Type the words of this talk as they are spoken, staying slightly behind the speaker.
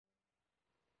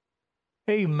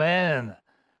Amen.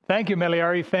 Thank you,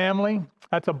 Meliari family.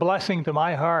 That's a blessing to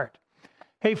my heart.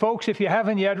 Hey, folks, if you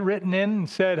haven't yet written in and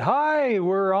said, hi,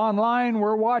 we're online,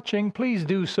 we're watching, please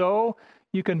do so.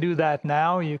 You can do that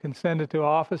now. You can send it to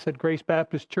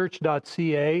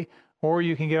office@gracebaptistchurch.ca, or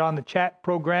you can get on the chat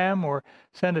program or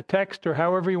send a text or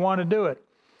however you want to do it.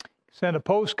 Send a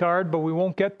postcard, but we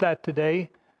won't get that today.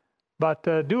 But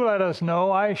do let us know.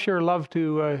 I sure love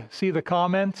to see the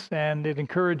comments, and it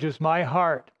encourages my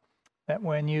heart that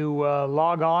when you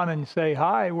log on and say,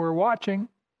 hi, we're watching.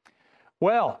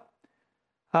 Well,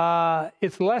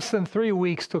 it's less than 3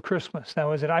 weeks till Christmas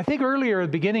now, is it? I think earlier at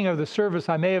the beginning of the service,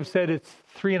 I may have said it's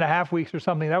 3.5 weeks or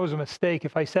something. That was a mistake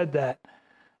if I said that.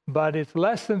 But it's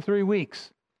less than 3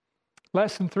 weeks.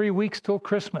 Less than 3 weeks till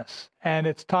Christmas. And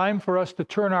it's time for us to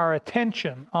turn our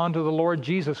attention onto the Lord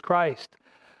Jesus Christ.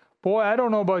 Boy, I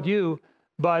don't know about you,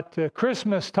 but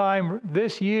Christmas time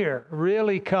this year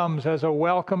really comes as a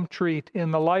welcome treat in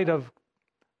the light of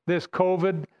this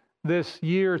COVID, this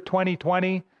year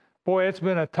 2020. Boy, it's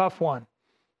been a tough one.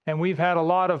 And we've had a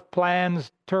lot of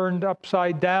plans turned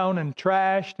upside down and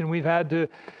trashed, and we've had to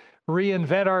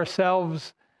reinvent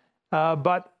ourselves.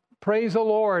 But praise the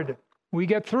Lord, we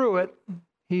get through it.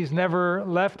 He's never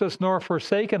left us nor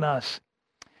forsaken us.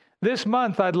 This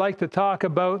month, I'd like to talk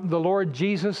about the Lord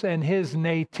Jesus and his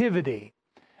nativity.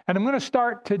 And I'm going to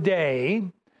start today,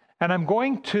 and I'm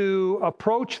going to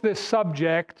approach this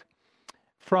subject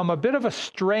from a bit of a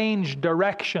strange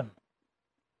direction.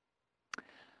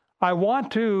 I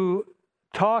want to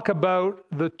talk about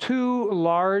the two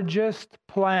largest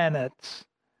planets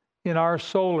in our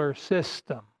solar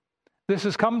system. This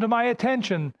has come to my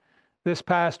attention this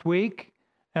past week,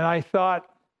 and I thought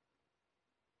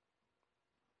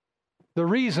the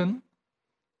reason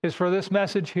is for this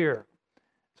message here.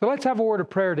 So let's have a word of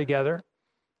prayer together,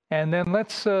 and then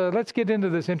let's get into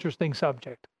this interesting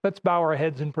subject. Let's bow our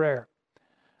heads in prayer.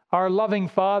 Our loving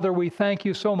Father, we thank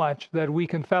you so much that we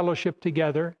can fellowship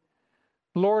together.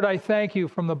 Lord, I thank you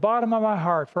from the bottom of my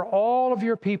heart for all of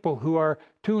your people who are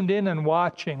tuned in and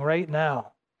watching right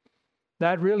now.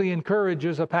 That really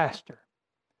encourages a pastor.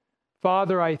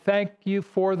 Father, I thank you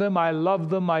for them. I love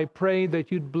them. I pray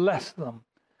that you'd bless them.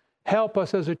 Help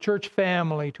us as a church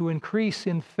family to increase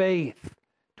in faith,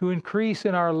 to increase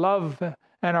in our love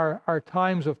and our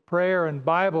times of prayer and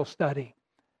Bible study.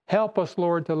 Help us,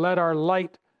 Lord, to let our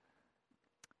light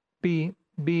be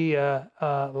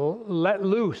let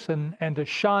loose and to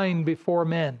shine before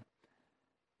men.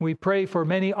 We pray for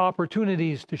many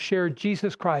opportunities to share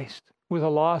Jesus Christ with a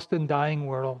lost and dying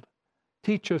world.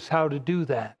 Teach us how to do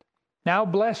that. Now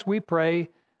bless, we pray,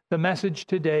 the message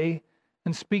today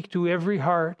and speak to every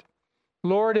heart.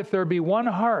 Lord, if there be one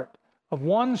heart of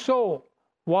one soul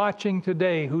watching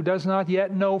today who does not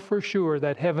yet know for sure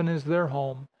that heaven is their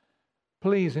home,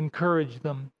 please encourage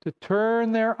them to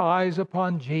turn their eyes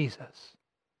upon Jesus.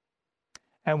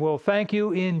 And we'll thank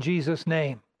you in Jesus'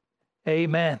 name.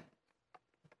 Amen.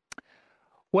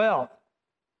 Well,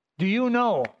 do you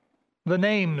know the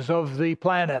names of the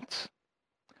planets?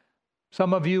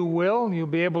 Some of you will. You'll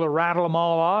be able to rattle them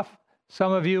all off.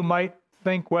 Some of you might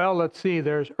think, well, let's see,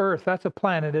 there's Earth. That's a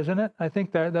planet, isn't it? I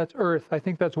think that's Earth. I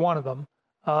think that's one of them.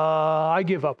 I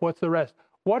give up. What's the rest?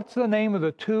 What's the name of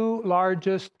the two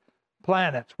largest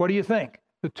planets? What do you think?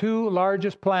 The two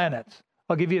largest planets.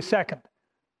 I'll give you a second.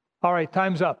 All right,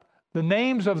 time's up. The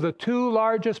names of the two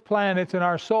largest planets in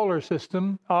our solar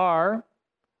system are...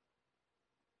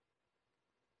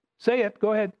 Say it.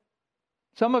 Go ahead.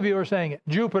 Some of you are saying it.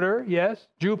 Jupiter, yes.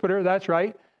 Jupiter, that's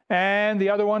right. And the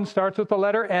other one starts with the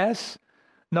letter S.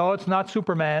 No, it's not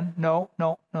Superman. No,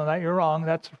 that you're wrong.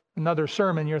 That's another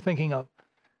sermon you're thinking of.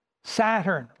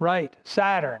 Saturn, right.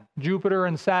 Saturn. Jupiter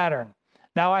and Saturn.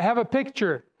 Now, I have a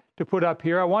picture to put up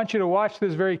here. I want you to watch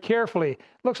this very carefully. It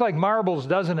looks like marbles,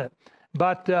 doesn't it?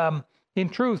 But in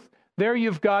truth, there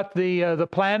you've got the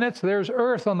planets. There's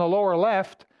Earth on the lower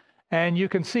left. And you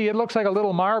can see it looks like a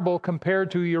little marble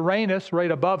compared to Uranus right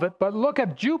above it. But look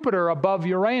at Jupiter above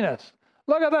Uranus.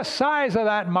 Look at the size of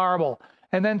that marble.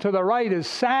 And then to the right is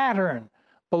Saturn.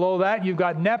 Below that, you've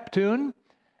got Neptune.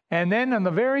 And then on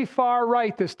the very far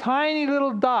right, this tiny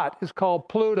little dot is called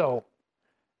Pluto.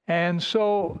 And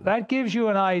so that gives you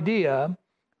an idea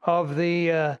of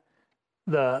the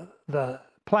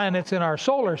planets in our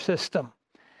solar system.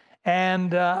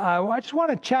 And I just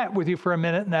want to chat with you for a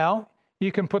minute now.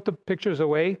 You can put the pictures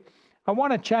away. I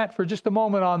want to chat for just a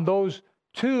moment on those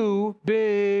two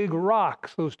big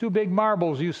rocks, those two big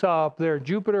marbles you saw up there,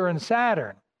 Jupiter and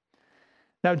Saturn.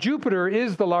 Now, Jupiter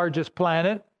is the largest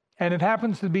planet, and it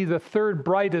happens to be the third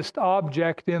brightest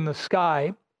object in the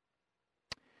sky.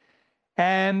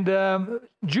 And the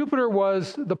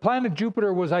planet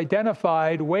Jupiter was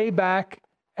identified way back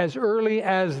as early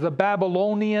as the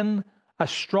Babylonian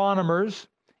astronomers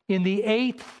in the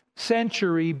 8th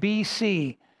century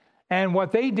BC. And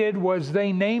what they did was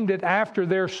they named it after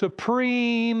their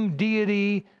supreme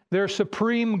deity, their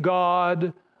supreme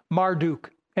god, Marduk,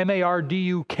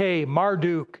 M-A-R-D-U-K,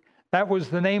 Marduk. That was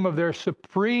the name of their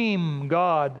supreme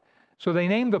god. So they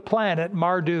named the planet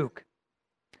Marduk.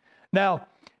 Now,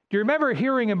 do you remember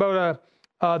hearing about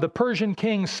the Persian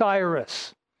king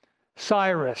Cyrus?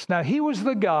 Now, he was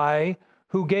the guy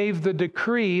who gave the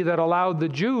decree that allowed the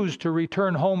Jews to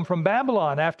return home from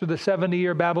Babylon. After the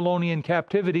 70-year Babylonian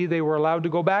captivity, they were allowed to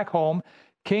go back home.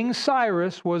 King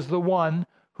Cyrus was the one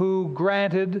who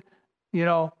granted,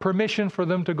 permission for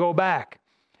them to go back.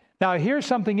 Now, here's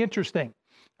something interesting.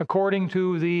 According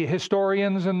to the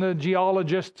historians and the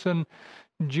geologists and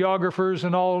geographers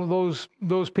and all of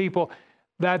those people,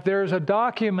 that there's a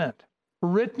document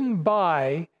written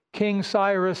by King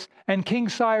Cyrus, and King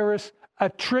Cyrus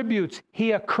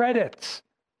he accredits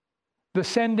the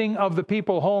sending of the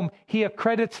people home. He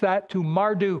accredits that to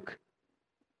Marduk.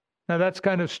 Now that's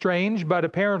kind of strange, but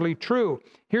apparently true.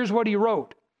 Here's what he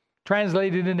wrote,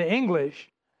 translated into English.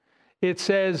 It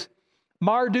says,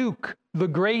 Marduk, the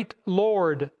great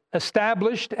Lord,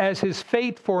 established as his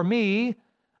fate for me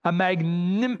a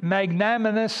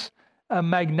magnanimous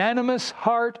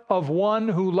heart of one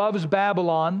who loves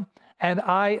Babylon, and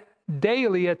I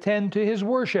daily attend to his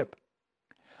worship.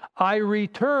 I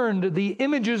returned the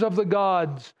images of the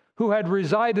gods who had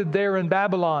resided there in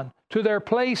Babylon to their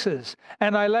places,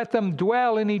 and I let them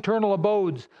dwell in eternal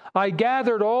abodes. I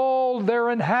gathered all their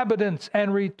inhabitants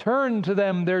and returned to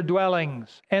them their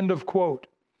dwellings. End of quote.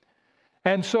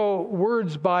 And so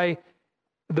words by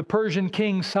the Persian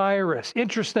king Cyrus.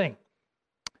 Interesting.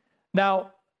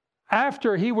 Now,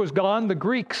 after he was gone, the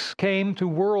Greeks came to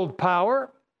world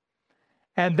power,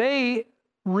 and they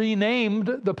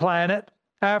renamed the planet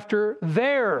after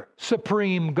their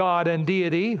supreme god and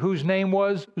deity, whose name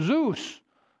was Zeus.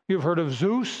 You've heard of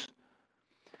Zeus.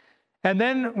 And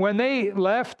then when they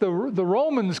left, the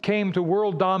Romans came to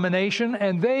world domination,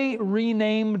 and they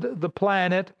renamed the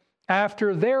planet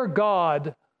after their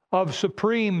god of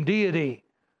supreme deity,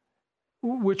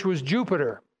 which was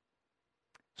Jupiter.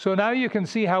 So now you can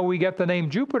see how we get the name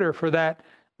Jupiter for that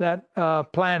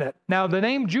planet. Now, the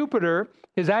name Jupiter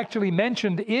is actually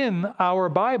mentioned in our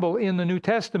Bible in the New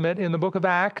Testament in the book of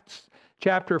Acts,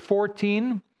 chapter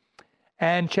 14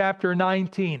 and chapter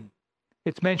 19.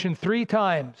 It's mentioned 3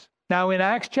 times. Now, in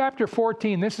Acts chapter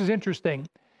 14, this is interesting.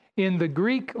 In the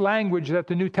Greek language that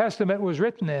the New Testament was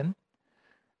written in,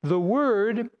 the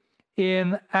word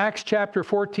in Acts chapter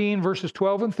 14, verses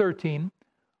 12 and 13,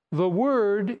 the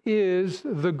word is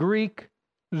the Greek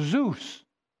Zeus,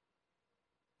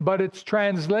 but it's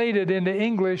translated into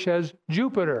English as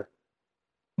Jupiter.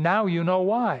 Now you know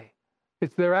why.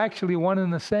 They're actually one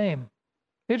and the same.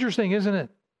 Interesting, isn't it?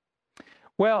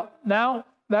 Well, now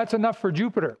that's enough for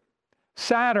Jupiter.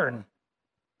 Saturn.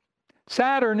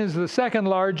 Saturn is the second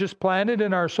largest planet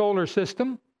in our solar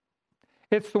system.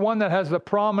 It's the one that has the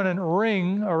prominent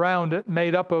ring around it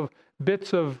made up of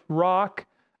bits of rock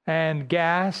and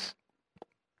gas.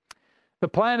 The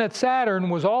planet Saturn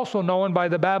was also known by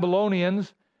the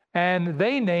Babylonians, and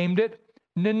they named it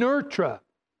Ninurta,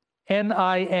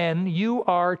 N-I-N-U-R-T-R-A,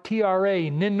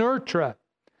 Ninurta.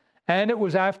 And it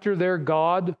was after their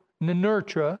god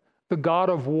Ninurta, the god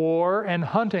of war and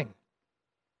hunting.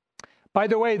 By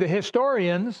the way, the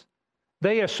historians,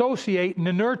 they associate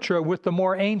Ninurta with the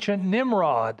more ancient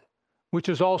Nimrod, which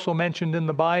is also mentioned in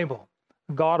the Bible,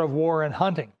 the god of war and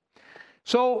hunting.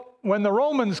 So when the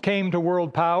Romans came to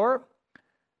world power,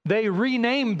 they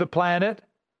renamed the planet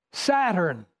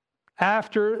Saturn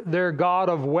after their god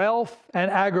of wealth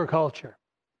and agriculture.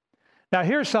 Now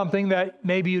here's something that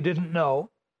maybe you didn't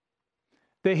know.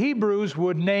 The Hebrews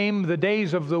would name the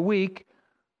days of the week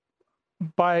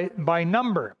by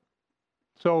number.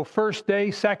 So first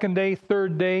day, second day,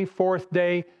 third day, fourth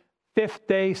day, fifth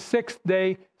day, sixth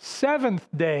day, seventh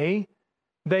day,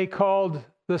 they called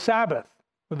the Sabbath,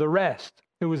 or the rest.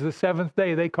 It was the seventh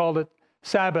day. They called it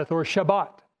Sabbath or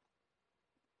Shabbat.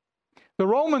 The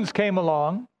Romans came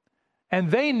along, and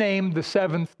they named the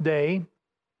seventh day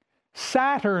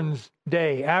Saturn's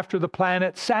Day, after the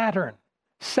planet Saturn.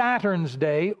 Saturn's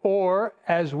Day, or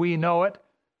as we know it,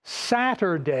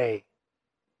 Saturday.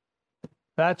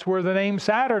 That's where the name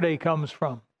Saturday comes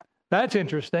from. That's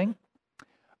interesting.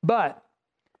 But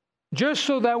just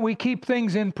so that we keep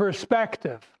things in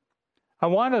perspective, I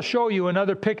want to show you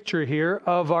another picture here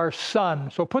of our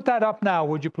sun. So put that up now,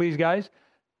 would you please, guys?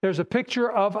 there's a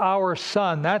picture of our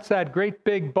sun. That's that great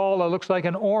big ball that looks like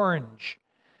an orange.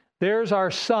 There's our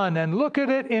sun, and look at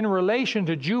it in relation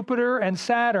to Jupiter and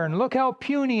Saturn. Look how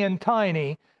puny and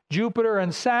tiny Jupiter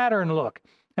and Saturn look.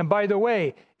 And by the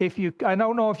way, I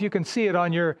don't know if you can see it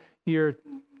on your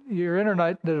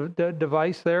internet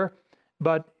device there,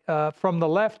 but from the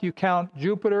left you count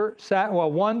Jupiter,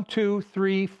 1, 2,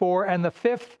 3, 4, and the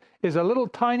fifth is a little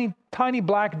tiny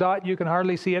black dot. You can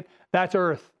hardly see it. That's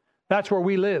Earth. That's where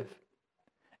we live.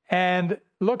 And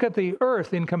look at the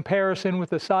Earth in comparison with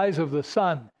the size of the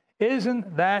sun.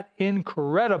 Isn't that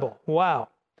incredible? Wow.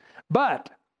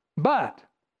 But,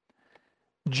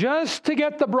 just to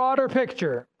get the broader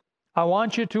picture, I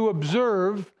want you to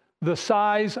observe the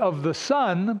size of the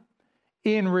sun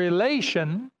in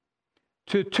relation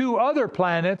to two other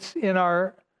planets in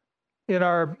our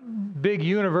big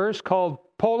universe called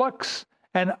Pollux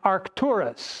and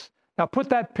Arcturus. Now put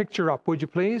that picture up, would you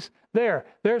please?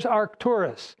 There's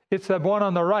Arcturus. It's the one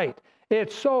on the right.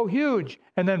 It's so huge.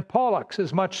 And then Pollux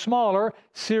is much smaller,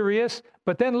 Sirius.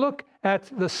 But then look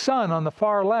at the sun on the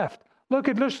far left. Look,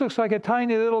 it just looks like a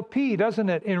tiny little pea, doesn't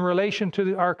it, in relation to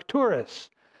the Arcturus?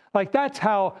 Like, that's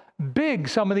how big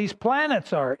some of these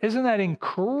planets are. Isn't that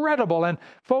incredible? And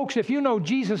folks, if you know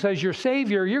Jesus as your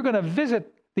Savior, you're going to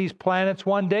visit these planets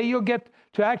one day. You'll get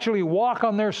to actually walk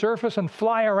on their surface and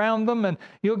fly around them, and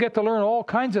you'll get to learn all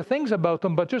kinds of things about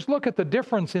them. But just look at the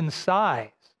difference in size.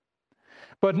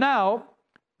 But now,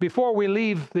 before we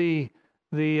leave the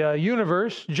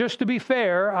universe, just to be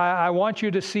fair, I want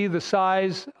you to see the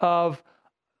size of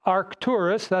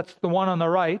Arcturus. That's the one on the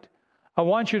right. I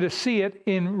want you to see it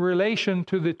in relation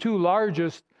to the two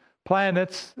largest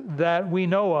planets that we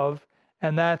know of,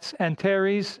 and that's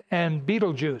Antares and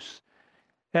Betelgeuse.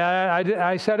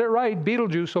 I said it right,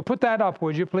 Betelgeuse. So put that up,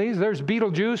 would you please? There's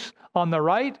Betelgeuse on the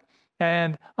right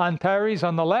and Antares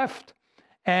on the left.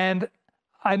 And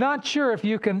I'm not sure if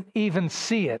you can even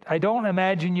see it. I don't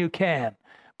imagine you can.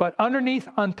 But underneath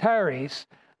Antares,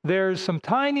 there's some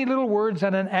tiny little words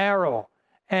and an arrow.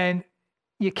 And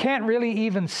you can't really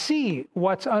even see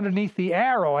what's underneath the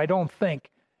arrow, I don't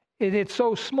think. It's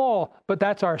so small, but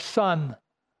that's our sun.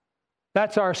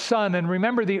 That's our sun. And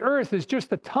remember, the Earth is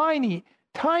just a tiny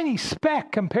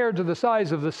speck compared to the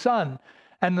size of the sun.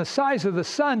 And the size of the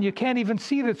sun, you can't even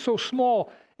see it. It's so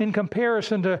small in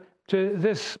comparison to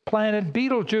this planet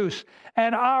Betelgeuse.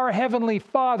 And our Heavenly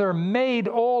Father made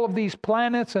all of these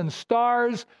planets and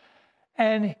stars,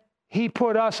 and He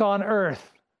put us on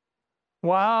Earth.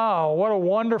 Wow, what a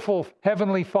wonderful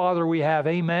Heavenly Father we have.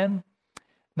 Amen.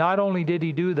 Not only did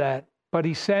He do that, but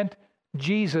He sent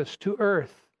Jesus to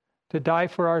earth to die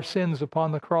for our sins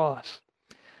upon the cross.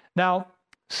 Now,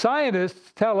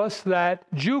 scientists tell us that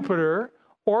Jupiter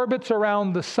orbits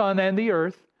around the sun and the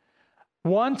earth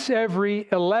once every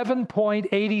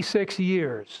 11.86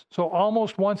 years, so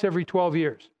almost once every 12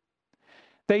 years.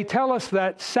 They tell us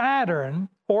that Saturn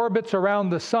orbits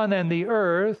around the sun and the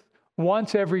earth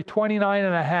once every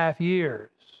 29.5 years.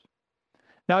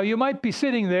 Now, you might be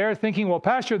sitting there thinking, well,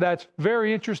 Pastor, that's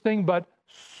very interesting, but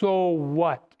so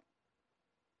what?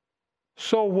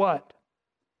 So what?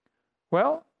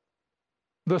 Well,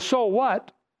 the so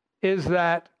what is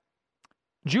that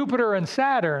Jupiter and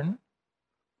Saturn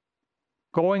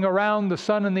going around the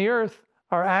sun and the earth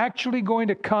are actually going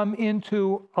to come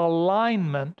into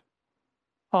alignment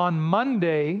on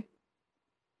Monday,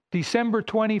 December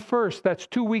 21st. That's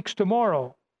 2 weeks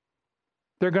tomorrow.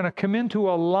 They're going to come into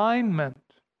alignment,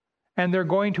 and they're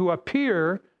going to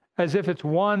appear as if it's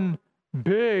one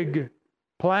big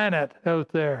planet out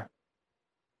there.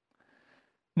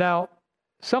 Now,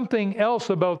 something else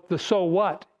about the so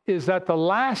what is that the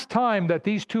last time that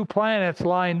these two planets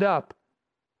lined up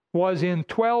was in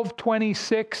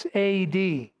 1226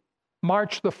 AD,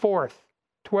 March the 4th,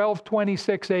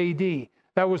 1226 AD.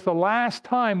 That was the last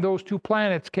time those two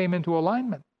planets came into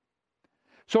alignment.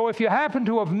 So if you happen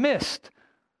to have missed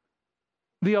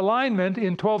the alignment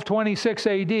in 1226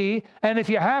 AD, and if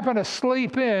you happen to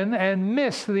sleep in and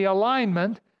miss the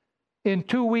alignment in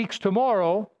 2 weeks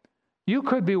tomorrow, you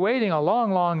could be waiting a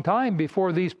long, long time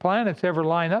before these planets ever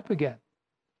line up again.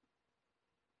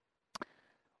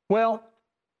 Well,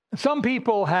 some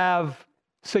people have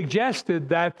suggested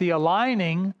that the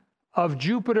aligning of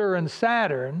Jupiter and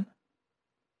Saturn,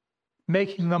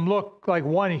 making them look like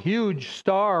one huge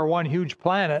star or one huge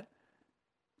planet,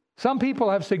 some people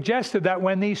have suggested that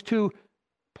when these two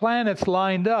planets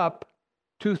lined up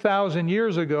 2,000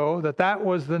 years ago, that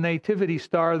was the nativity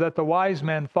star that the wise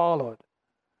men followed.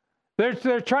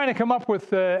 They're trying to come up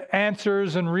with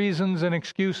answers and reasons and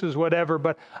excuses, whatever,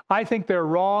 but I think they're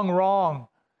wrong,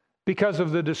 because of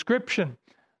the description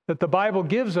that the Bible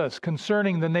gives us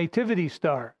concerning the nativity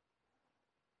star.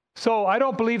 So I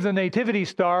don't believe the nativity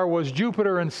star was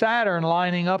Jupiter and Saturn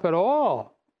lining up at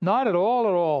all. Not at all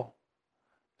at all.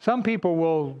 Some people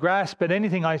will grasp at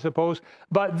anything, I suppose.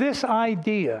 But this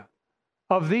idea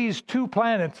of these two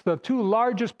planets, the two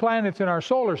largest planets in our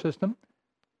solar system,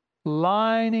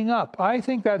 lining up, I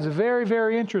think that's very,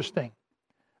 very interesting.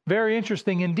 Very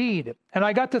interesting indeed. And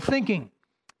I got to thinking,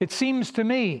 it seems to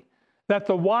me that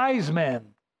the wise men,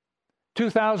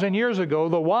 2,000 years ago,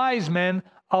 the wise men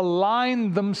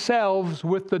aligned themselves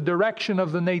with the direction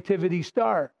of the nativity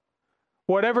star.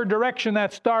 Whatever direction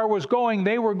that star was going,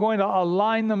 they were going to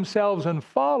align themselves and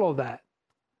follow that.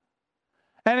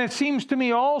 And it seems to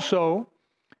me also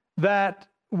that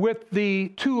with the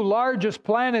two largest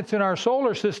planets in our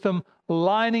solar system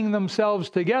lining themselves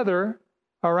together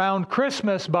around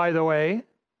Christmas, by the way,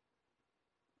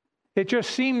 it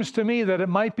just seems to me that it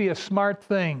might be a smart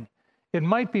thing. It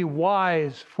might be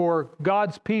wise for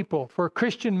God's people, for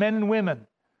Christian men and women,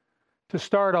 to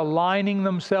start aligning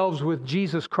themselves with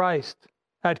Jesus Christ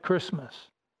at Christmas.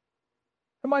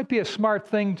 It might be a smart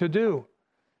thing to do.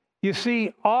 You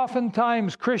see,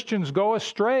 oftentimes Christians go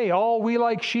astray. All we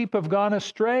like sheep have gone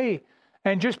astray.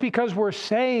 And just because we're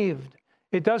saved,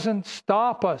 it doesn't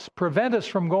stop us, prevent us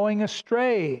from going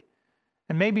astray.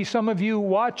 And maybe some of you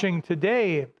watching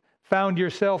today found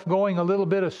yourself going a little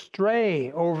bit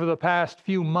astray over the past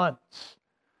few months.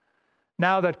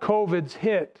 Now that COVID's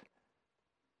hit,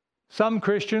 some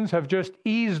Christians have just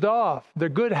eased off. The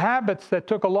good habits that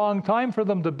took a long time for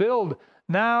them to build,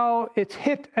 now it's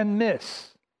hit and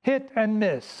miss. Hit and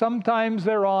miss. Sometimes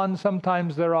they're on,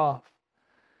 sometimes they're off.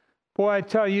 Boy, I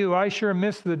tell you, I sure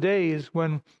miss the days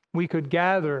when we could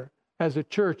gather as a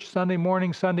church Sunday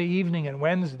morning, Sunday evening, and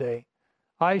Wednesday.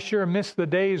 I sure miss the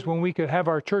days when we could have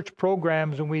our church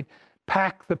programs and we'd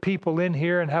pack the people in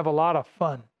here and have a lot of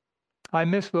fun. I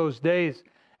miss those days.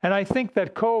 And I think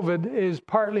that COVID is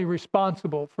partly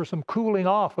responsible for some cooling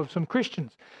off of some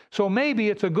Christians. So maybe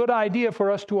it's a good idea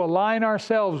for us to align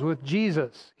ourselves with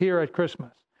Jesus here at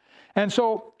Christmas. And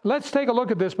so let's take a look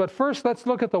at this. But first, let's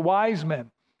look at the wise men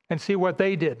and see what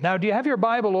they did. Now, do you have your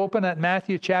Bible open at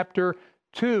Matthew chapter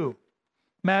 2?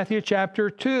 Matthew chapter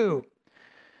 2.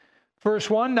 Verse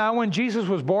 1, Now when Jesus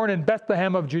was born in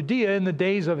Bethlehem of Judea in the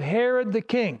days of Herod the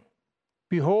king,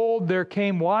 behold, there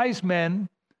came wise men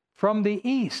from the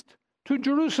east to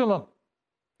Jerusalem.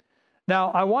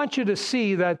 Now, I want you to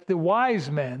see that the wise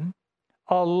men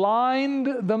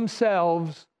aligned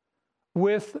themselves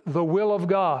with the will of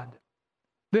God.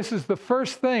 This is the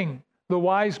first thing the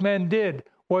wise men did,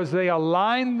 was they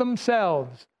aligned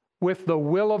themselves with the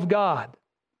will of God.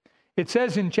 It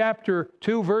says in chapter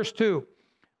 2, verse 2,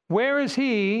 Where is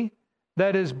he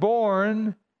that is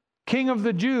born King of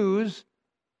the Jews?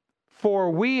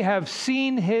 For we have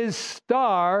seen his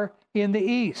star in the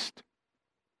east.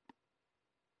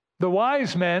 The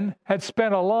wise men had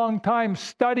spent a long time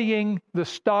studying the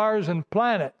stars and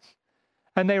planets,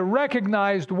 and they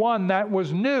recognized one that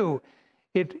was new.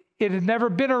 It had never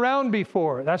been around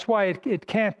before. That's why it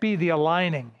can't be the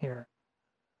aligning here.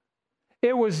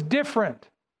 It was different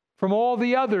from all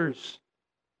the others.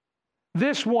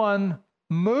 This one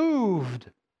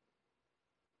moved.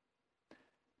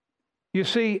 You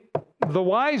see, the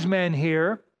wise men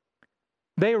here,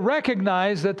 they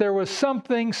recognized that there was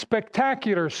something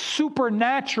spectacular,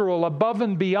 supernatural, above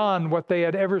and beyond what they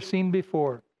had ever seen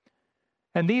before.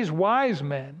 And these wise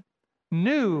men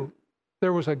knew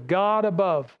there was a God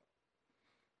above.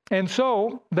 And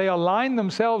so they aligned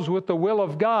themselves with the will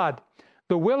of God.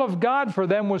 The will of God for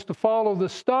them was to follow the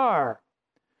star.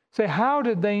 Say, how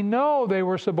did they know they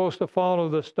were supposed to follow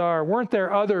the star? Weren't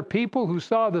there other people who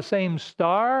saw the same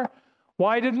star?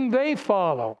 Why didn't they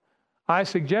follow? I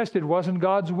suggest it wasn't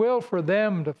God's will for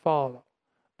them to follow,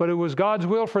 but it was God's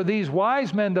will for these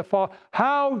wise men to follow.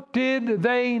 How did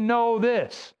they know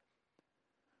this?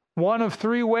 One of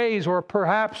three ways, or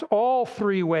perhaps all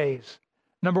three ways.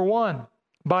 Number one,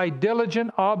 by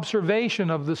diligent observation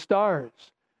of the stars.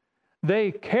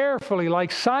 They carefully,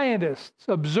 like scientists,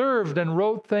 observed and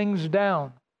wrote things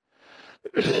down.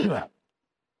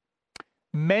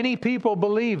 Many people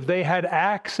believe they had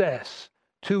access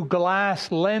to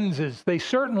glass lenses. They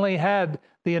certainly had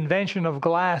the invention of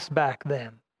glass back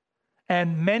then.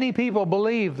 And many people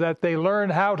believe that they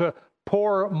learned how to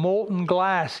pour molten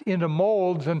glass into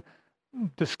molds and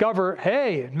discover,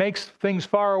 hey, it makes things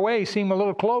far away seem a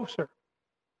little closer.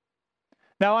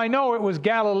 Now, I know it was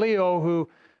Galileo who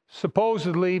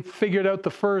supposedly figured out the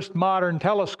first modern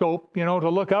telescope, to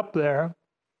look up there.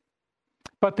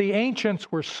 But the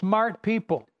ancients were smart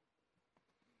people.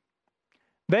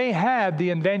 They had the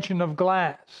invention of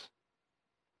glass.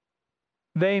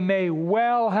 They may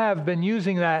well have been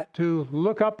using that to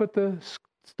look up at the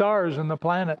stars and the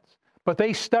planets. But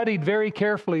they studied very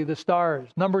carefully the stars.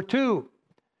 Number two,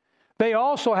 they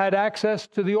also had access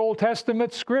to the Old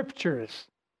Testament scriptures.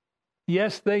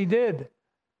 Yes, they did.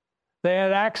 They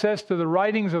had access to the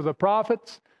writings of the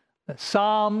prophets, the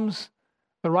Psalms,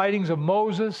 the writings of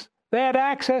Moses. They had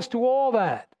access to all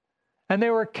that. And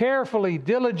they were carefully,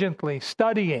 diligently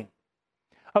studying.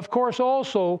 Of course,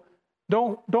 also,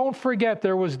 don't forget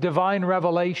there was divine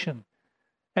revelation.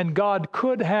 And God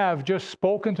could have just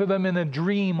spoken to them in a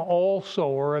dream also,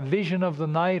 or a vision of the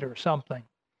night or something.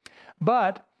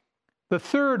 But the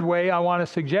third way I want to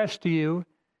suggest to you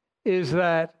is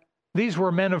that these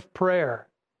were men of prayer.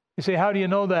 You say, how do you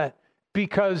know that?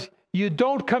 Because you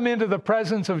don't come into the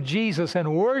presence of Jesus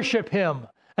and worship Him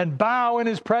and bow in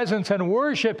His presence and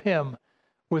worship Him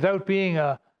without being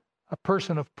a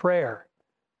person of prayer.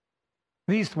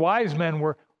 These wise men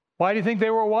were, why do you think they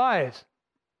were wise?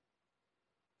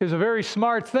 It was a very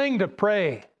smart thing to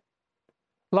pray.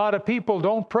 A lot of people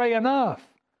don't pray enough.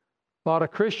 A lot of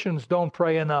Christians don't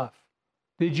pray enough.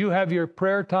 Did you have your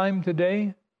prayer time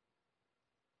today?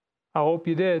 I hope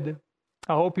you did.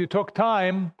 I hope you took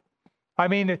time. I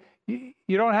mean,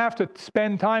 you don't have to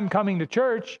spend time coming to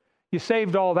church. You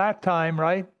saved all that time,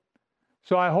 right?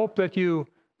 So I hope that you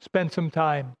spent some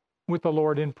time with the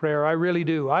Lord in prayer. I really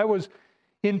do. I was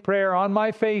in prayer on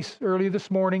my face early this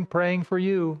morning praying for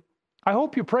you. I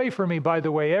hope you pray for me, by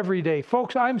the way, every day.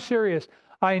 Folks, I'm serious.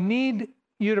 I need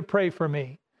you to pray for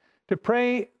me, to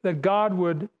pray that God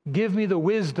would give me the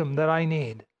wisdom that I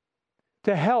need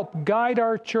to help guide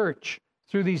our church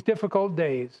through these difficult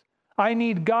days. I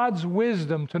need God's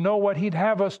wisdom to know what He'd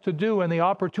have us to do and the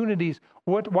opportunities,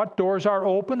 what doors are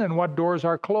open and what doors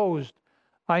are closed.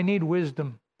 I need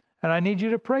wisdom, and I need you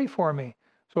to pray for me.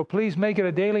 So please make it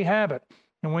a daily habit.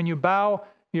 And when you bow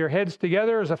your heads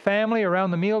together as a family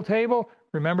around the meal table,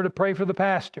 remember to pray for the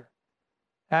pastor.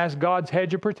 Ask God's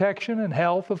hedge of protection and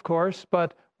health, of course,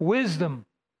 but wisdom.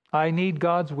 I need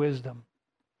God's wisdom.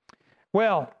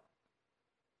 Well,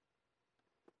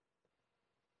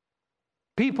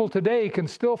 people today can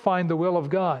still find the will of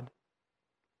God.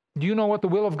 Do you know what the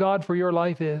will of God for your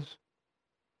life is?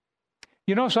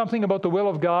 You know something about the will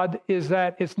of God is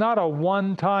that it's not a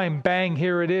one-time bang,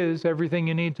 here it is, everything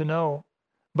you need to know.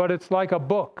 But it's like a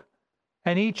book,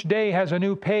 and each day has a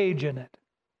new page in it.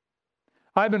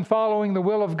 I've been following the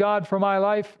will of God for my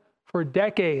life for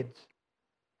decades,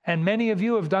 and many of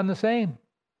you have done the same.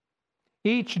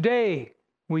 Each day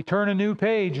we turn a new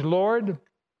page. Lord,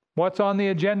 what's on the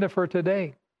agenda for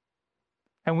today?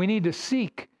 And we need to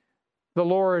seek the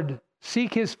Lord,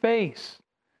 seek His face.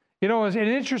 You know, it's an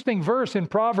interesting verse in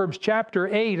Proverbs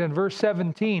chapter 8 and verse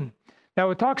 17. Now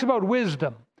it talks about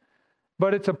wisdom,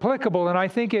 but it's applicable, and I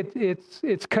think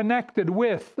it's connected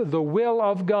with the will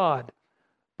of God.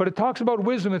 But it talks about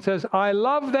wisdom. It says, I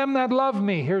love them that love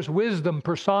me. Here's wisdom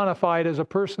personified as a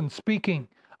person speaking.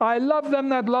 I love them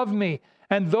that love me,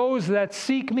 and those that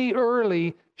seek me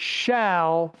early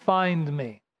shall find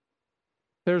me.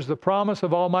 There's the promise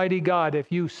of Almighty God.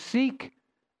 If you seek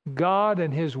God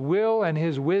and His will and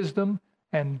His wisdom,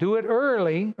 and do it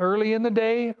early in the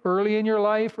day, early in your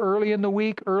life, early in the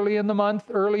week, early in the month,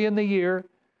 early in the year.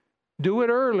 Do it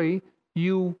early,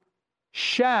 you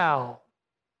shall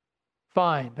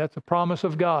find. That's a promise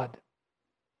of God.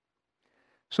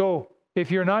 So,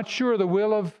 if you're not sure the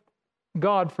will of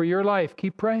God for your life,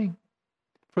 keep praying.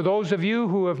 For those of you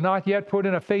who have not yet put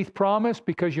in a faith promise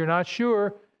because you're not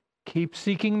sure, keep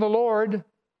seeking the Lord.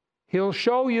 He'll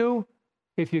show you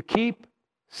if you keep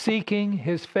seeking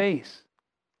His face.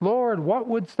 Lord, what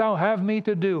wouldst thou have me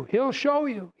to do? He'll show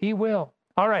you. He will.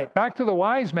 All right, back to the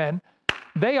wise men.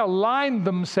 They aligned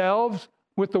themselves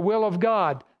with the will of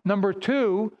God. Number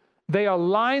two, they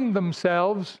aligned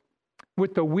themselves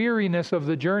with the weariness of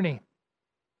the journey.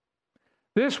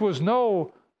 This was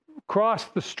no cross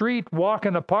the street, walk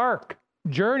in a park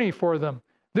journey for them.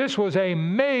 This was a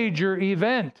major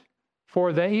event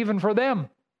for them, even for them.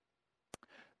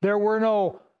 There were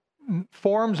no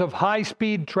forms of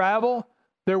high-speed travel.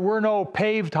 There were no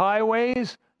paved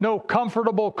highways, no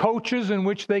comfortable coaches in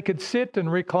which they could sit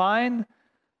and recline.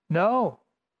 No,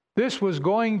 this was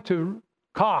going to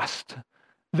cost.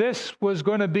 This was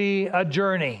going to be a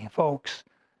journey, folks,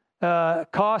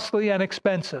 costly and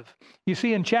expensive. You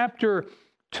see in chapter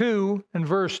 2 and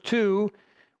verse 2,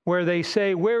 where they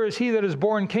say, where is he that is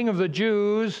born King of the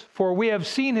Jews? For we have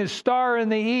seen his star in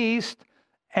the east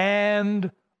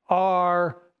and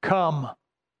are come.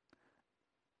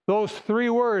 Those three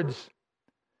words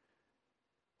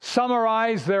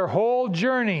summarize their whole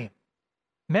journey.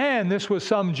 Man, this was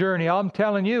some journey. I'm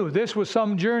telling you, this was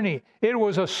some journey. It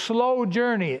was a slow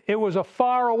journey. It was a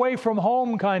far away from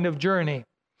home kind of journey.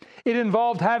 It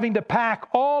involved having to pack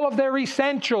all of their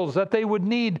essentials that they would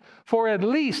need for at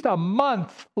least a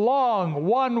month-long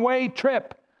one-way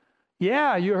trip.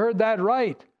 Yeah, you heard that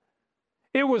right.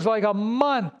 It was like a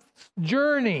month's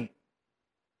journey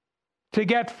to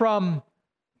get from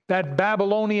that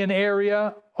Babylonian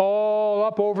area all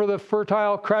up over the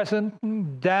Fertile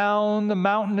Crescent, down the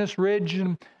mountainous ridge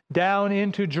and down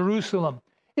into Jerusalem.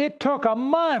 It took a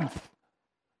month.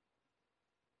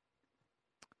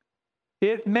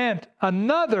 It meant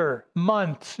another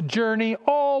month's journey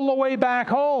all the way back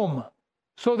home.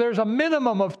 So there's a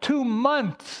minimum of 2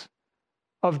 months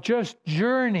of just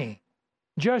journey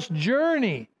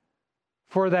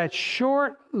for that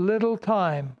short little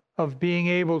time of being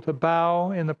able to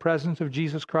bow in the presence of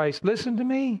Jesus Christ. Listen to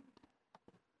me.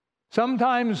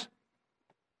 Sometimes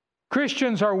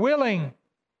Christians are willing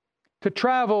to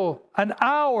travel an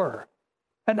hour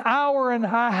and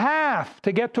a half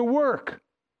to get to work,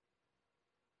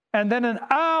 and then an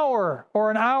hour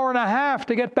or an hour and a half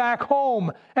to get back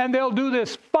home, and they'll do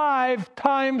this 5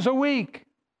 times a week.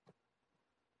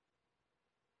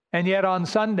 And yet on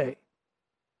Sunday,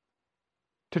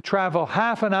 to travel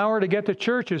half an hour to get to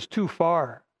church is too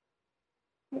far.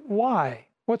 Why?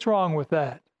 What's wrong with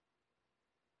that?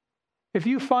 If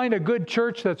you find a good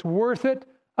church that's worth it,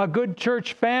 a good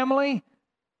church family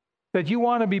that you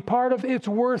want to be part of, it's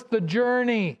worth the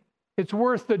journey. It's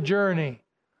worth the journey.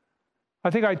 I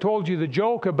think I told you the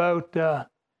joke about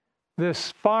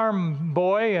this farm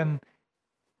boy, and,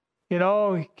 you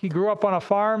know, he grew up on a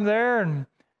farm there, and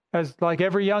as like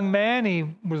every young man, he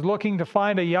was looking to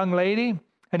find a young lady.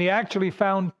 And he actually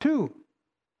found 2.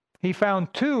 He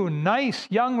found 2 nice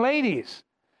young ladies.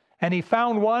 And he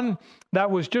found one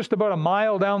that was just about a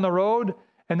mile down the road.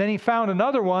 And then he found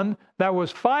another one that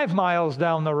was 5 miles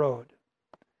down the road.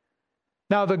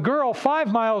 Now, the girl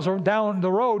 5 miles down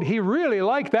the road, he really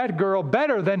liked that girl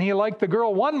better than he liked the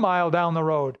girl 1 mile down the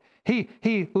road.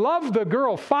 He loved the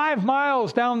girl 5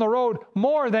 miles down the road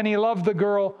more than he loved the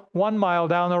girl 1 mile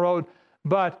down the road.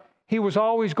 But he was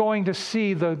always going to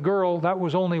see the girl that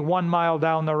was only 1 mile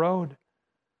down the road.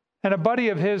 And a buddy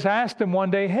of his asked him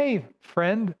one day, "Hey,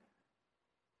 friend,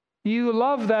 you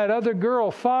love that other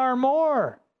girl far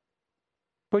more,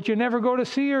 but you never go to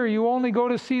see her. You only go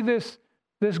to see this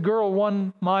girl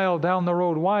 1 mile down the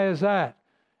road. Why is that?"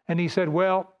 And he said,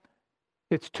 "Well,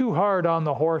 it's too hard on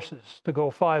the horses to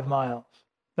go 5 miles.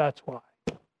 That's why."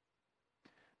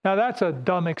 Now, that's a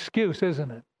dumb excuse,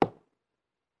 isn't it?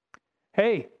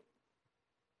 Hey,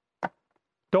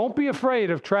 don't be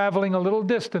afraid of traveling a little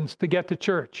distance to get to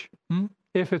church,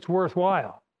 if it's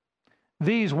worthwhile.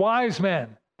 These wise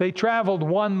men, they traveled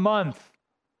 1 month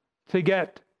to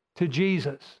get to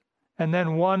Jesus, and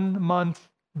then 1 month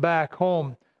back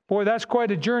home. Boy, that's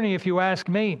quite a journey if you ask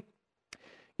me.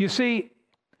 You see,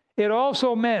 it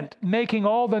also meant making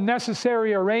all the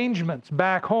necessary arrangements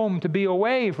back home to be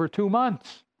away for 2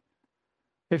 months.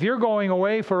 If you're going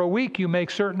away for a week, you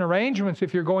make certain arrangements.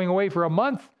 If you're going away for a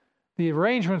month, the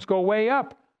arrangements go way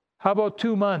up. How about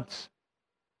 2 months?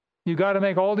 You got to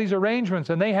make all these arrangements,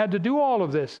 and they had to do all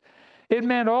of this. It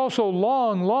meant also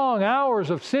long, long hours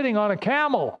of sitting on a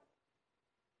camel.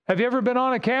 Have you ever been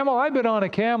on a camel? I've been on a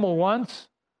camel once.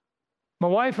 My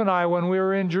wife and I, when we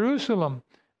were in Jerusalem,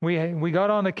 we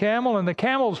got on a camel, and the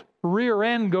camel's rear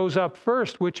end goes up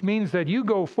first, which means that you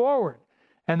go forward.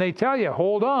 And they tell you,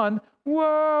 hold on,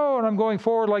 whoa, and I'm going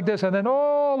forward like this, and then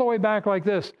all the way back like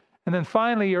this. And then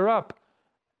finally you're up.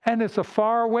 And it's a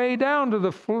far way down to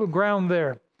the ground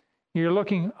there. You're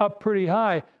looking up pretty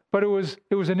high. But it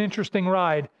was an interesting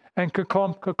ride. And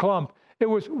ka-clump, ka-clump.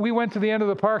 We went to the end of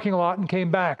the parking lot and came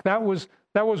back. That was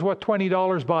what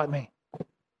 $20 bought me.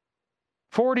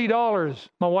 $40,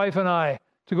 my wife and I,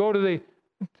 to go to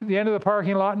the end of the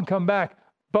parking lot and come back.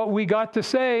 But we got to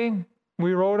say,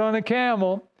 we rode on a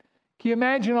camel. Can you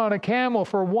imagine on a camel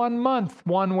for 1 month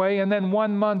one way and then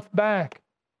 1 month back?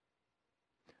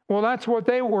 Well, that's what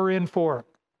they were in for.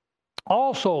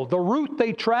 Also, the route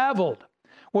they traveled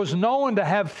was known to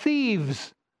have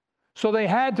thieves. So they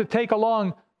had to take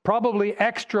along probably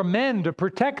extra men to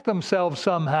protect themselves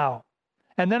somehow.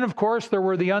 And then, of course, there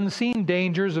were the unseen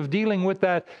dangers of dealing with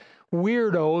that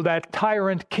weirdo, that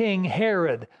tyrant king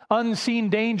Herod. Unseen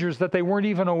dangers that they weren't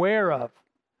even aware of.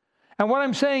 And what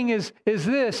I'm saying is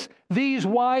this: these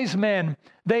wise men,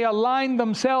 they aligned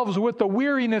themselves with the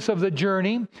weariness of the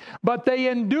journey, but they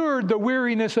endured the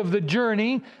weariness of the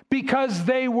journey because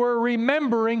they were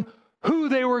remembering who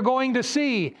they were going to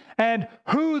see and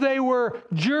who they were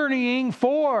journeying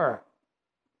for.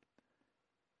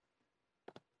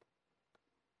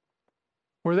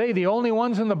 Were they the only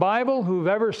ones in the Bible who've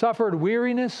ever suffered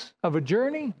weariness of a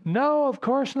journey? No, of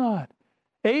course not.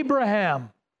 Abraham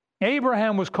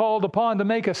was called upon to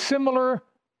make a similar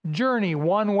journey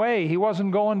one way. He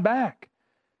wasn't going back.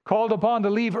 Called upon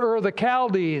to leave Ur the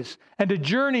Chaldees and to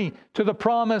journey to the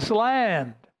promised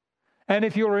land. And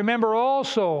if you'll remember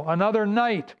also, another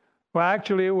night, well,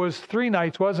 actually it was 3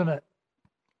 nights, wasn't it?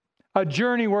 A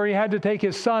journey where he had to take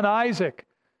his son Isaac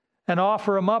and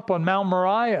offer him up on Mount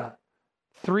Moriah.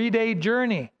 3-day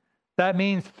journey. That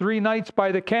means 3 nights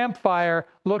by the campfire,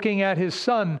 looking at his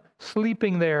son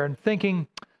sleeping there and thinking,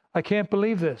 I can't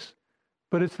believe this,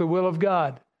 but it's the will of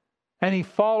God. And he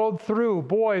followed through.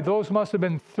 Boy, those must have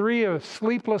been 3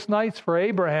 sleepless nights for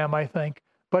Abraham, I think.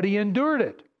 But he endured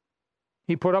it.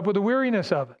 He put up with the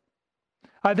weariness of it.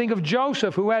 I think of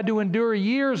Joseph, who had to endure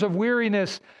years of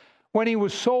weariness when he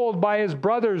was sold by his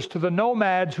brothers to the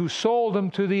nomads who sold him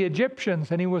to the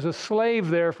Egyptians, and he was a slave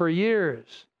there for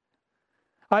years.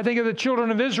 I think of the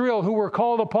children of Israel who were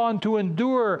called upon to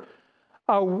endure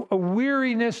a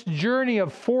weariness journey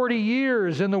of 40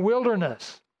 years in the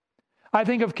wilderness. I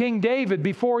think of King David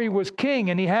before he was king,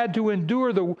 and he had to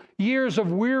endure the years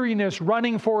of weariness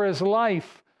running for his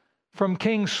life from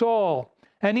King Saul.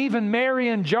 And even Mary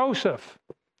and Joseph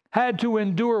had to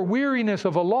endure weariness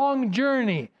of a long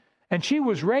journey, and she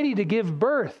was ready to give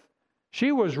birth.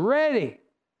 She was ready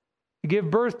to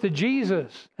give birth to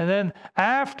Jesus. And then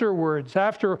afterwards,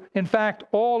 in fact,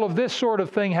 all of this sort of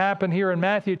thing happened here in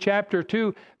Matthew chapter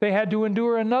 2, they had to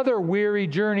endure another weary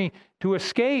journey to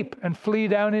escape and flee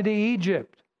down into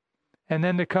Egypt. And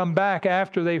then to come back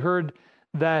after they heard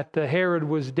that Herod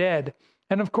was dead.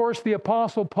 And of course, the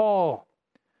Apostle Paul.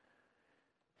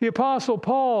 The Apostle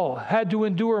Paul had to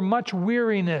endure much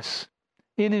weariness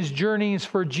in his journeys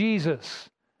for Jesus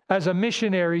as a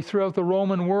missionary throughout the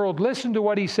Roman world. Listen to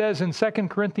what he says in 2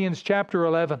 Corinthians chapter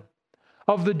 11.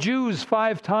 Of the Jews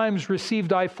 5 times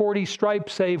received I 40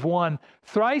 stripes, save one.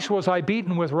 Thrice was I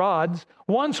beaten with rods.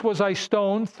 Once was I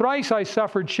stoned. Thrice I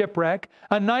suffered shipwreck.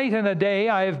 A night and a day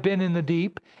I have been in the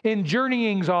deep. In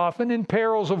journeyings often, in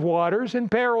perils of waters, in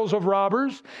perils of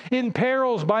robbers, in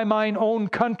perils by mine own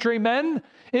countrymen,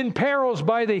 in perils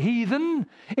by the heathen,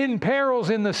 in perils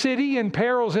in the city, in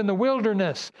perils in the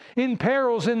wilderness, in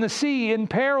perils in the sea, in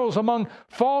perils among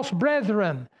false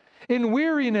brethren, in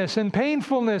weariness and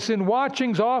painfulness, in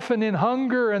watchings often, in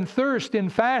hunger and thirst, in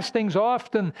fastings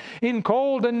often, in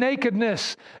cold and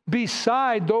nakedness,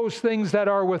 beside those things that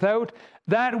are without,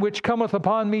 that which cometh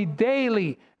upon me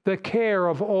daily, the care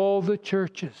of all the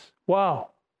churches.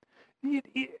 Wow.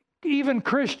 Even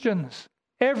Christians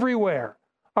everywhere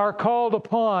are called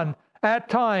upon at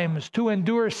times to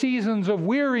endure seasons of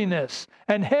weariness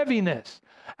and heaviness.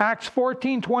 Acts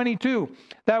 14:22,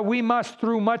 that we must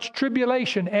through much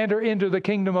tribulation enter into the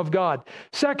kingdom of God.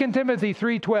 2 Timothy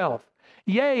 3:12,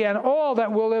 yea, and all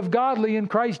that will live godly in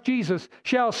Christ Jesus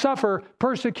shall suffer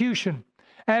persecution.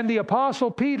 And the Apostle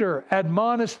Peter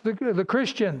admonished the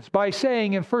Christians by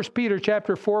saying in 1 Peter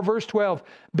chapter 4, verse 12,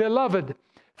 beloved,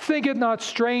 think it not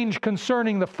strange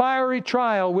concerning the fiery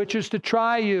trial which is to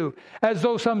try you, as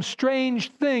though some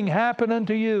strange thing happened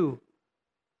unto you.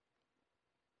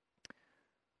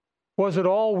 Was it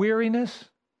all weariness?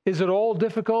 Is it all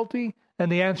difficulty?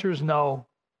 And the answer is no.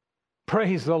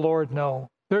 Praise the Lord,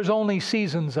 no. There's only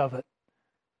seasons of it.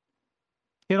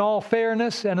 In all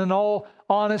fairness and in all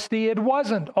honesty, it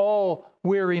wasn't all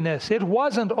weariness. It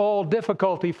wasn't all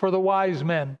difficulty for the wise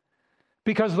men,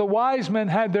 because the wise men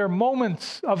had their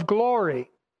moments of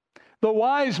glory. The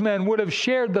wise men would have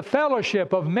shared the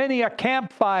fellowship of many a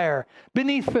campfire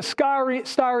beneath the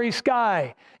starry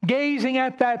sky, gazing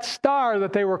at that star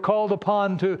that they were called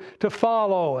upon to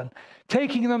follow, and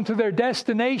taking them to their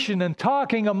destination and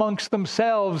talking amongst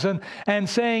themselves and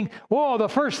saying, whoa, the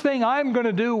first thing I'm going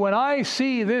to do when I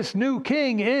see this new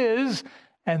king is,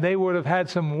 and they would have had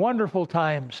some wonderful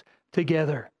times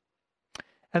together.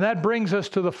 And that brings us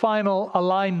to the final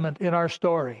alignment in our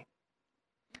story.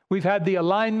 We've had the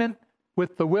alignment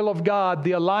with the will of God,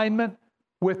 the alignment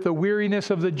with the weariness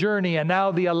of the journey, and now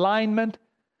the alignment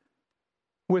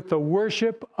with the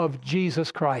worship of Jesus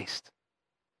Christ.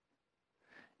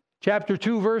 Chapter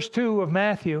 2, verse 2 of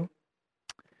Matthew.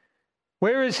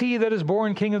 Where is he that is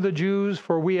born King of the Jews?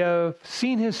 For we have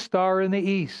seen his star in the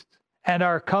east and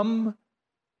are come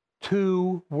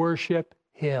to worship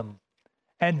him.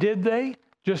 And did they?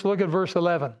 Just look at verse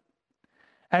 11.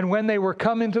 And when they were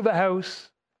come into the house,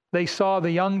 they saw the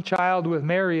young child with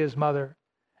Mary his mother,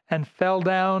 and fell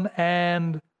down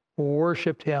and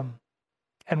worshipped him.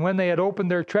 And when they had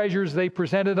opened their treasures, they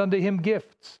presented unto him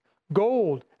gifts,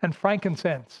 gold and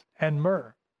frankincense and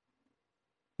myrrh.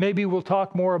 Maybe we'll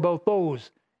talk more about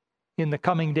those in the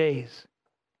coming days.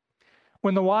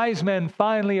 When the wise men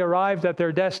finally arrived at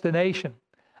their destination,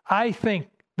 I think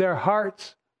their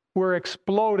hearts were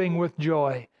exploding with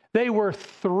joy. They were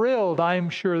thrilled, I'm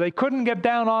sure. They couldn't get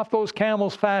down off those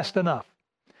camels fast enough.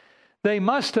 They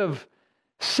must have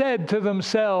said to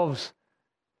themselves,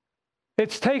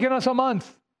 it's taken us a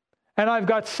month, and I've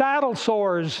got saddle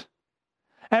sores,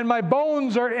 and my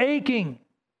bones are aching,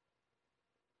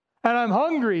 and I'm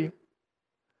hungry,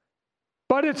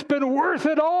 but it's been worth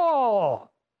it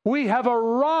all. We have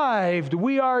arrived.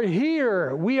 We are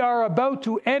here. We are about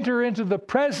to enter into the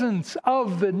presence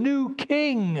of the new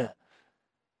King.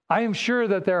 I am sure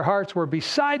that their hearts were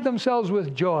beside themselves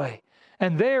with joy.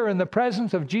 And there in the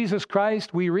presence of Jesus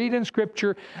Christ, we read in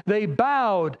Scripture, they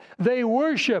bowed, they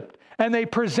worshiped, and they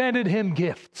presented Him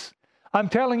gifts. I'm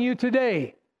telling you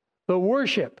today, the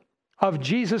worship of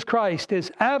Jesus Christ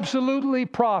is absolutely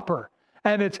proper,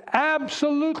 and it's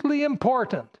absolutely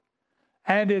important,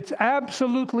 and it's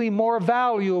absolutely more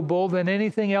valuable than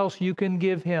anything else you can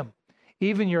give Him.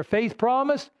 Even your faith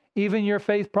promise,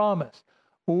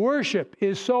 Worship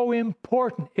is so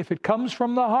important if it comes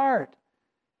from the heart.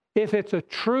 If it's a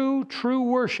true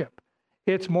worship,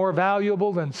 it's more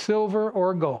valuable than silver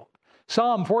or gold.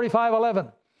 Psalm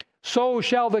 45:11. So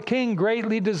shall the king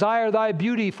greatly desire thy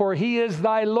beauty, for he is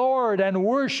thy Lord, and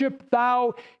worship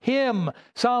thou him.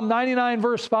 Psalm 99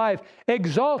 verse 5.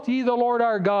 Exalt ye the Lord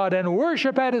our God, and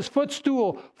worship at his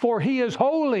footstool, for he is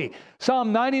holy.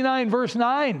 Psalm 99 verse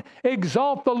 9.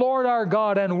 Exalt the Lord our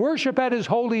God, and worship at his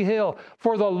holy hill,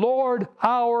 for the Lord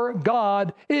our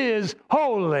God is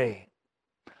holy.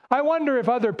 I wonder if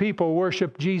other people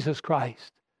worship Jesus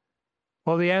Christ.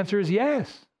 Well, the answer is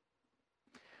yes.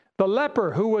 The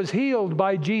leper who was healed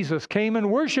by Jesus came and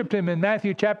worshiped him in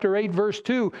Matthew chapter 8, verse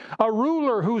 2. A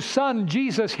ruler whose son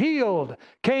Jesus healed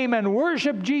came and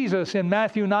worshiped Jesus in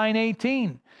Matthew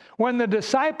 9:18. When the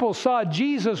disciples saw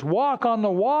Jesus walk on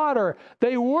the water,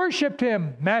 they worshiped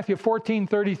him, Matthew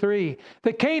 14:33.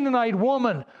 The Canaanite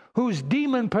woman whose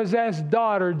demon-possessed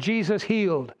daughter Jesus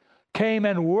healed came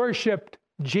and worshiped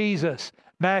Jesus,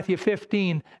 Matthew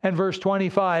 15 and verse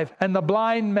 25. And the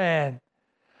blind man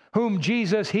whom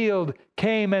Jesus healed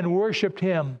came and worshiped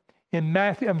him in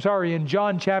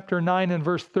John chapter 9 and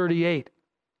verse 38.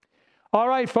 All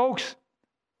right, folks,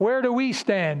 where do we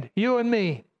stand, you and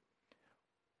me?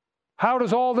 How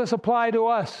does all this apply to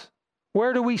us?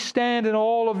 Where do we stand in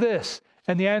all of this?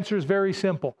 And the answer is very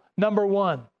simple. Number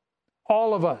one,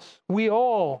 all of us, we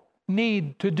all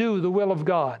need to do the will of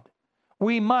God.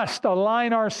 We must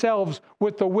align ourselves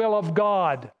with the will of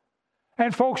God.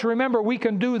 And folks, remember, we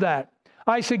can do that.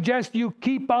 I suggest you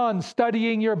keep on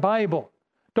studying your Bible.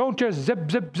 Don't just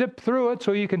zip through it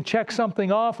so you can check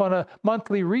something off on a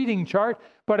monthly reading chart,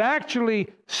 but actually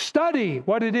study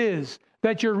what it is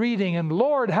that you're reading. And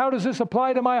Lord, how does this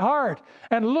apply to my heart?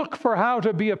 And look for how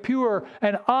to be a pure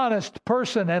and honest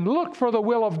person, and look for the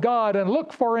will of God, and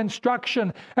look for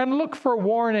instruction, and look for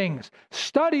warnings.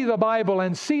 Study the Bible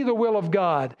and see the will of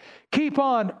God. Keep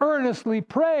on earnestly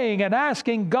praying and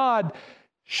asking God,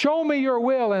 show me your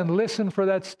will, and listen for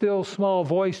that still small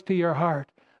voice to your heart.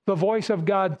 The voice of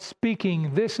God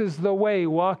speaking, this is the way,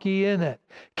 walk ye in it.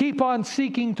 Keep on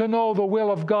seeking to know the will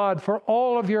of God for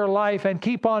all of your life, and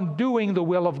keep on doing the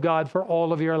will of God for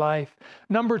all of your life.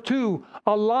 Number two,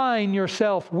 align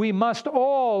yourself. We must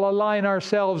all align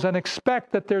ourselves and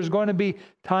expect that there's going to be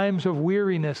times of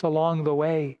weariness along the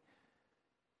way.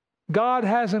 God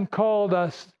hasn't called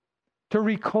us to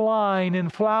recline in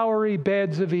flowery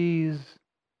beds of ease.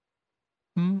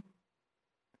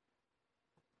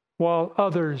 While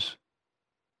others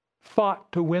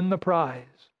fought to win the prize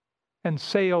and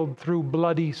sailed through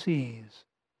bloody seas.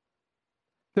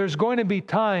 There's going to be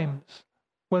times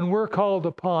when we're called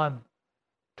upon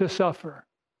to suffer.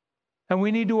 And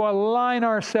we need to align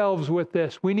ourselves with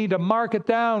this. We need to mark it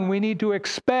down. We need to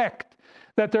expect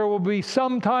that there will be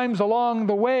some times along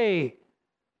the way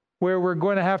where we're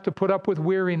going to have to put up with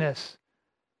weariness.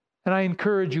 And I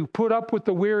encourage you, put up with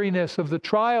the weariness of the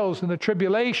trials and the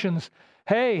tribulations.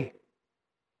 Hey,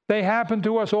 they happen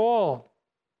to us all.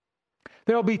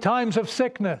 There'll be times of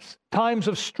sickness, times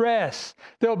of stress.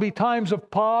 There'll be times of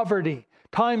poverty,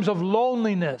 times of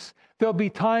loneliness. There'll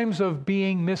be times of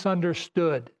being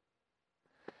misunderstood.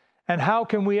 And how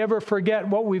can we ever forget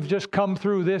what we've just come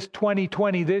through this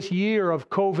 2020, this year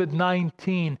of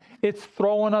COVID-19? It's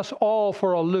thrown us all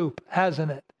for a loop,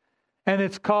 hasn't it? And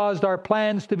it's caused our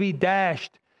plans to be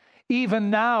dashed. Even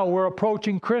now, we're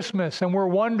approaching Christmas and we're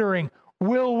wondering,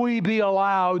 will we be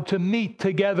allowed to meet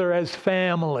together as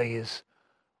families?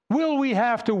 Will we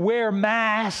have to wear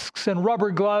masks and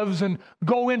rubber gloves and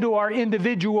go into our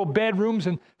individual bedrooms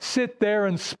and sit there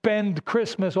and spend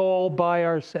Christmas all by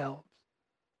ourselves?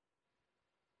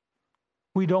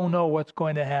 We don't know what's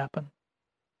going to happen.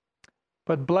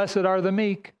 But blessed are the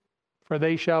meek, for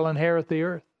they shall inherit the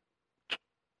earth.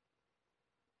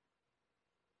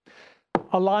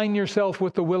 Align yourself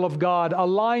with the will of God.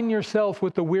 Align yourself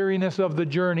with the weariness of the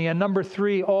journey. And number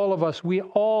 3, all of us, we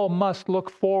all must look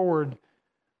forward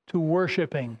to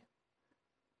worshiping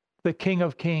the King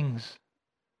of Kings.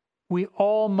 We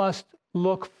all must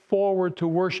look forward to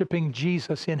worshiping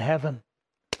Jesus in heaven.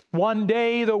 One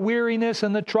day the weariness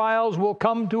and the trials will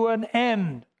come to an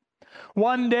end.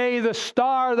 One day the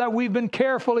star that we've been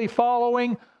carefully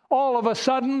following all of a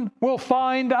sudden will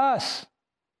find us.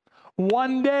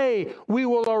 One day we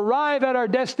will arrive at our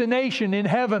destination in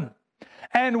heaven,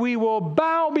 and we will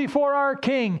bow before our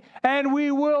King, and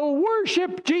we will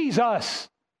worship Jesus.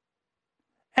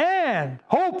 And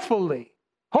hopefully,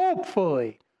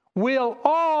 we'll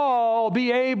all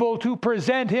be able to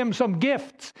present Him some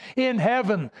gifts in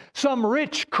heaven, some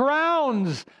rich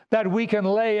crowns that we can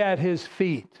lay at His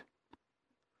feet.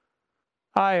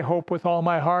 I hope with all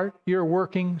my heart you're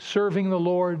working, serving the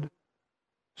Lord,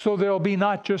 so there'll be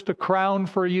not just a crown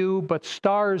for you, but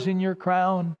stars in your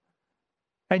crown,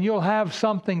 and you'll have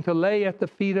something to lay at the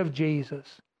feet of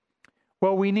Jesus.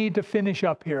 Well, we need to finish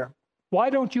up here. Why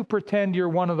don't you pretend you're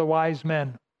one of the wise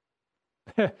men?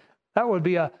 That would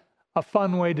be a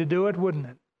fun way to do it, wouldn't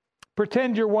it?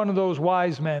 Pretend you're one of those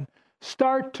wise men.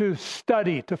 Start to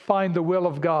study to find the will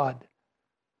of God.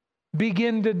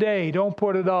 Begin today. Don't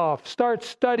put it off. Start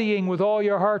studying with all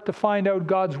your heart to find out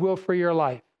God's will for your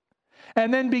life.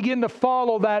 And then begin to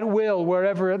follow that will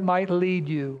wherever it might lead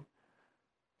you.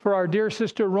 For our dear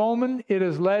sister Roman, it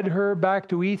has led her back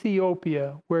to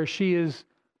Ethiopia, where she is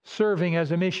serving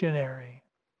as a missionary.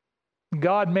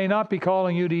 God may not be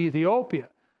calling you to Ethiopia,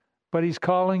 but He's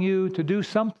calling you to do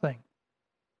something.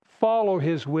 Follow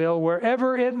His will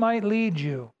wherever it might lead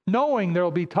you, knowing there will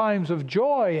be times of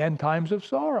joy and times of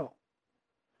sorrow.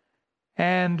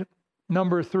 And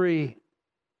number 3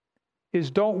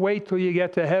 is don't wait till you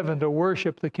get to heaven to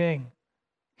worship the King.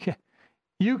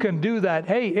 You can do that.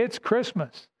 Hey, it's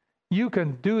Christmas. You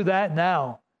can do that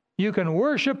now. You can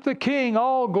worship the King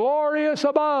all glorious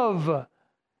above.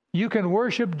 You can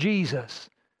worship Jesus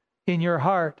in your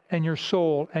heart and your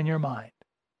soul and your mind.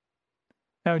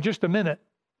 Now, in just a minute,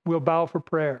 we'll bow for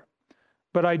prayer.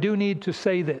 But I do need to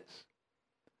say this.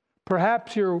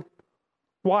 Perhaps you're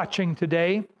watching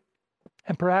today,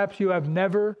 and perhaps you have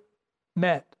never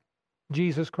met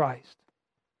Jesus Christ.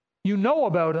 You know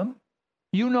about Him.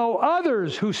 You know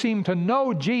others who seem to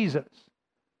know Jesus.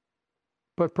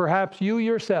 But perhaps you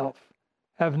yourself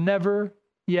have never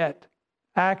yet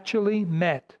actually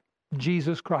met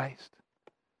Jesus Christ.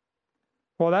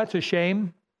 Well, that's a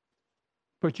shame,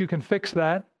 but you can fix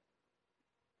that.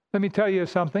 Let me tell you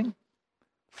something.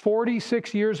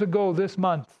 46 years ago this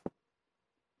month,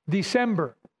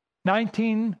 December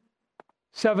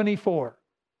 1974,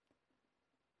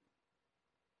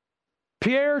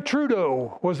 Pierre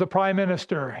Trudeau was the Prime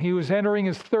Minister. He was entering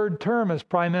his 3rd term as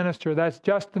Prime Minister. That's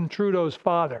Justin Trudeau's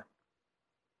father.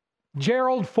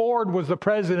 Gerald Ford was the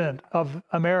President of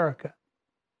America.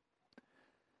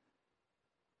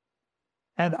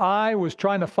 And I was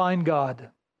trying to find God.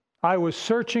 I was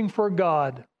searching for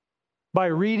God by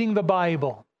reading the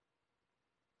Bible.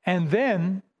 And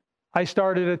then I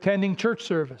started attending church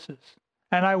services.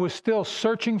 And I was still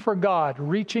searching for God,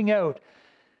 reaching out,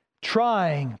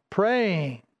 trying,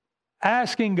 praying,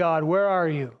 asking God, where are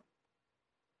you?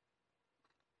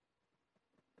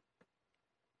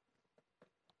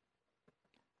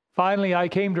 Finally, I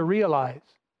came to realize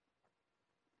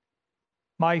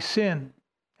my sin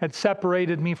had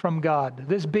separated me from God.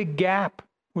 This big gap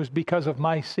was because of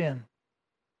my sin.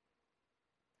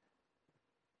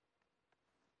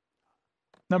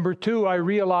 Number 2, I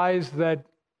realized that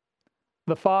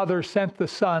the Father sent the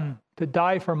Son to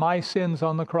die for my sins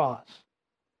on the cross.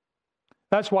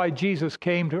 That's why Jesus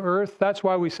came to earth. That's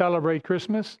why we celebrate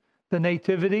Christmas, the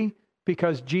Nativity,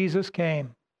 because Jesus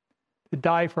came to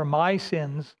die for my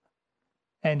sins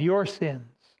and your sins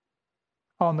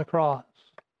on the cross.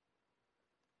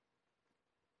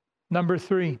 Number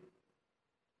 3,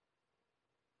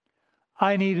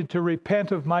 I needed to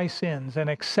repent of my sins and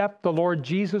accept the Lord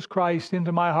Jesus Christ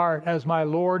into my heart as my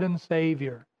Lord and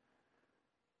Savior.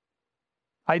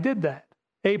 I did that.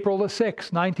 April the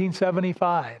 6th,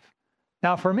 1975.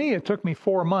 Now for me, it took me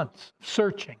 4 months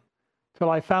searching till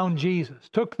I found Jesus.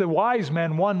 It took the wise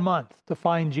men 1 month to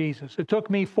find Jesus. It took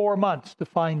me 4 months to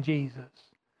find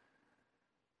Jesus.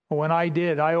 But when I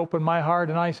did, I opened my heart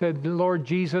and I said, Lord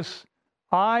Jesus,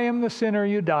 I am the sinner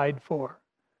you died for.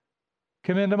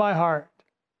 Come into my heart.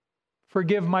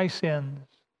 Forgive my sins.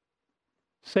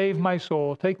 Save my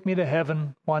soul. Take me to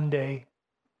heaven one day.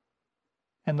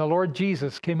 And the Lord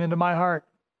Jesus came into my heart.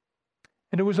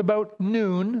 And it was about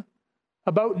noon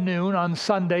on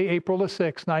Sunday, April the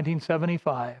 6th,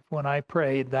 1975, when I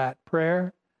prayed that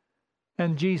prayer,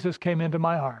 and Jesus came into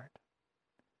my heart.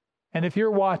 And if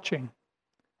you're watching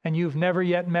and you've never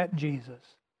yet met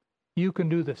Jesus, you can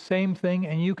do the same thing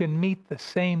and you can meet the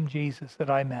same Jesus that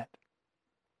I met.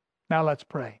 Now let's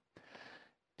pray.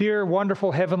 Dear,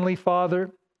 wonderful Heavenly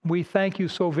Father, we thank you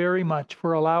so very much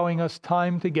for allowing us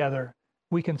time together.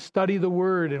 We can study the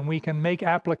Word and we can make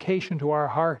application to our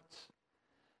hearts.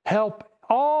 Help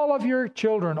all of your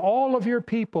children, all of your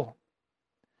people,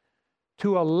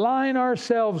 to align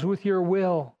ourselves with your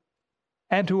will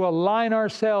and to align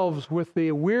ourselves with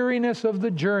the weariness of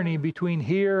the journey between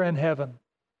here and heaven,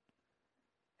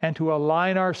 and to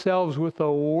align ourselves with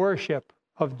the worship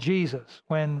of Jesus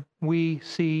when we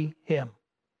see him.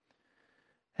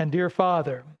 And dear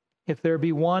Father, if there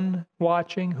be one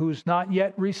watching who's not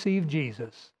yet received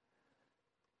Jesus,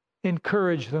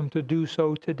 encourage them to do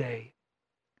so today.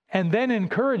 And then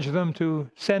encourage them to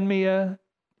send me an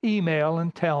email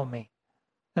and tell me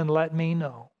and let me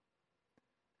know.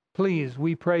 Please,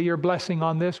 we pray your blessing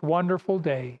on this wonderful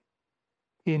day.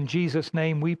 In Jesus'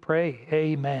 name we pray.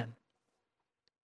 Amen.